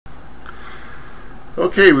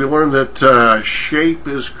Okay, we learned that shape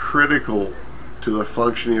is critical to the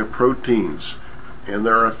functioning of proteins, and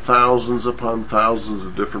there are thousands upon thousands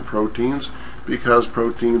of different proteins because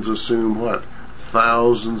proteins assume what?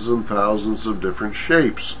 Thousands and thousands of different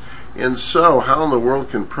shapes. And so, how in the world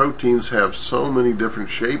can proteins have so many different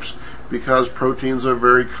shapes? Because proteins are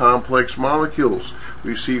very complex molecules.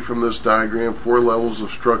 We see from this diagram 4 levels of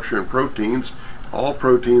structure in proteins. All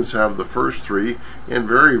proteins have the first 3, and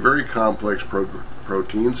very, very complex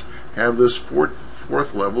proteins have this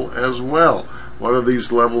fourth level as well. What are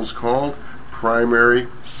these levels called? Primary,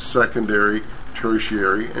 secondary,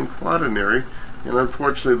 tertiary, and quaternary. And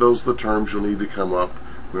unfortunately, those are the terms you'll need to come up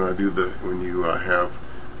when you have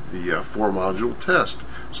the 4-module test.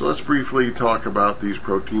 So let's briefly talk about these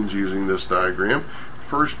proteins using this diagram.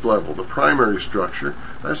 First level, the primary structure.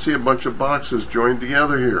 I see a bunch of boxes joined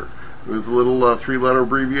together here with little 3-letter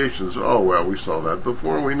abbreviations. Oh, well, we saw that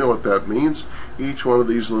before. We know what that means. Each one of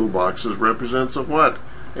these little boxes represents a what?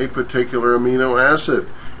 A particular amino acid.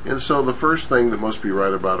 And so the first thing that must be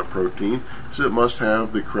right about a protein is it must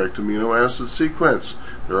have the correct amino acid sequence.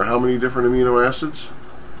 There are how many different amino acids?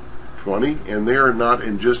 20, and they are not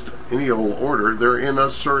in just any old order. They're in a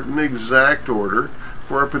certain exact order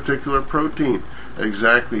for a particular protein.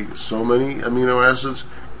 Exactly so many amino acids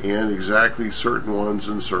and exactly certain ones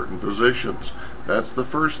in certain positions. That's the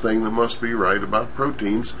first thing that must be right about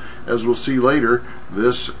proteins. As we'll see later,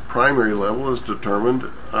 this primary level is determined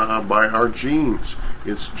by our genes.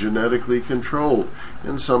 It's genetically controlled.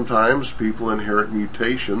 And sometimes people inherit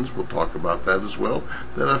mutations, we'll talk about that as well,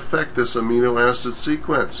 that affect this amino acid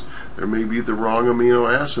sequence. There may be the wrong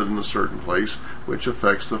amino acid in a certain place, which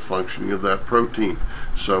affects the functioning of that protein.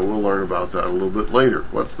 So we'll learn about that a little bit later.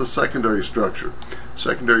 What's the secondary structure?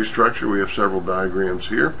 Secondary structure, we have several diagrams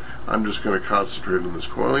here. I'm just going to concentrate on this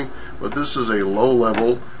coiling, but this is a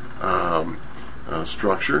low-level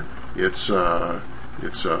structure. It's a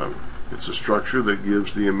structure that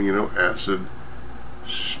gives the amino acid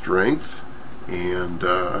strength, and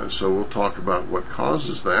so we'll talk about what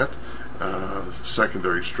causes that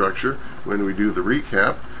secondary structure when we do the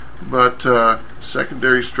recap. But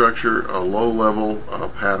secondary structure, a low-level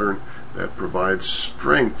pattern that provides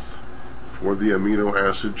strength for the amino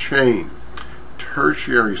acid chain.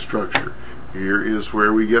 Tertiary structure, here is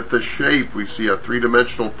where we get the shape. We see a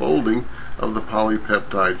 3-dimensional folding of the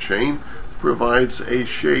polypeptide chain, provides a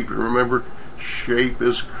shape. And remember, shape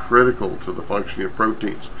is critical to the functioning of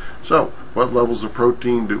proteins. So, what levels of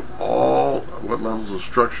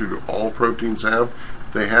structure do all proteins have?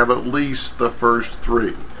 They have at least the first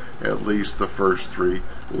 3. At least the first 3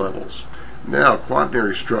 levels. Now,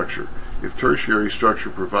 quaternary structure. If tertiary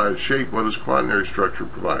structure provides shape, what does quaternary structure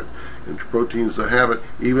provide? In proteins that have it,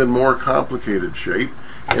 even more complicated shape.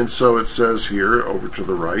 And so it says here, over to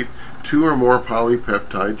the right, 2 or more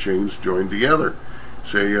polypeptide chains joined together.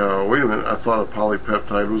 Say, wait a minute, I thought a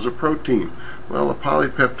polypeptide was a protein. Well, a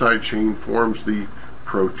polypeptide chain forms the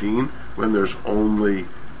protein when there's only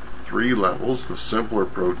 3 levels, the simpler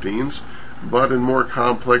proteins. But in more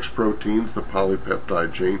complex proteins, the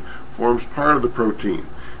polypeptide chain forms part of the protein.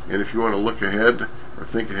 And if you want to look ahead or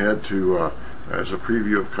think ahead to as a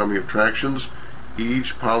preview of coming attractions,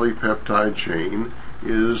 each polypeptide chain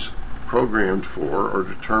is programmed for or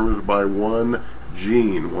determined by one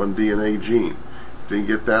gene, one DNA gene. Didn't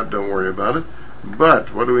get that? Don't worry about it.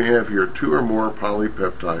 But what do we have here? 2 or more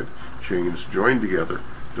polypeptide chains joined together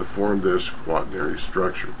to form this quaternary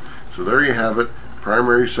structure. So there you have it.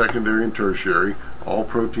 Primary, secondary, and tertiary. All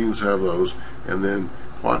proteins have those. And then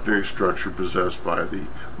quaternary structure possessed by the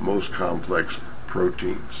most complex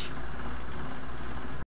proteins.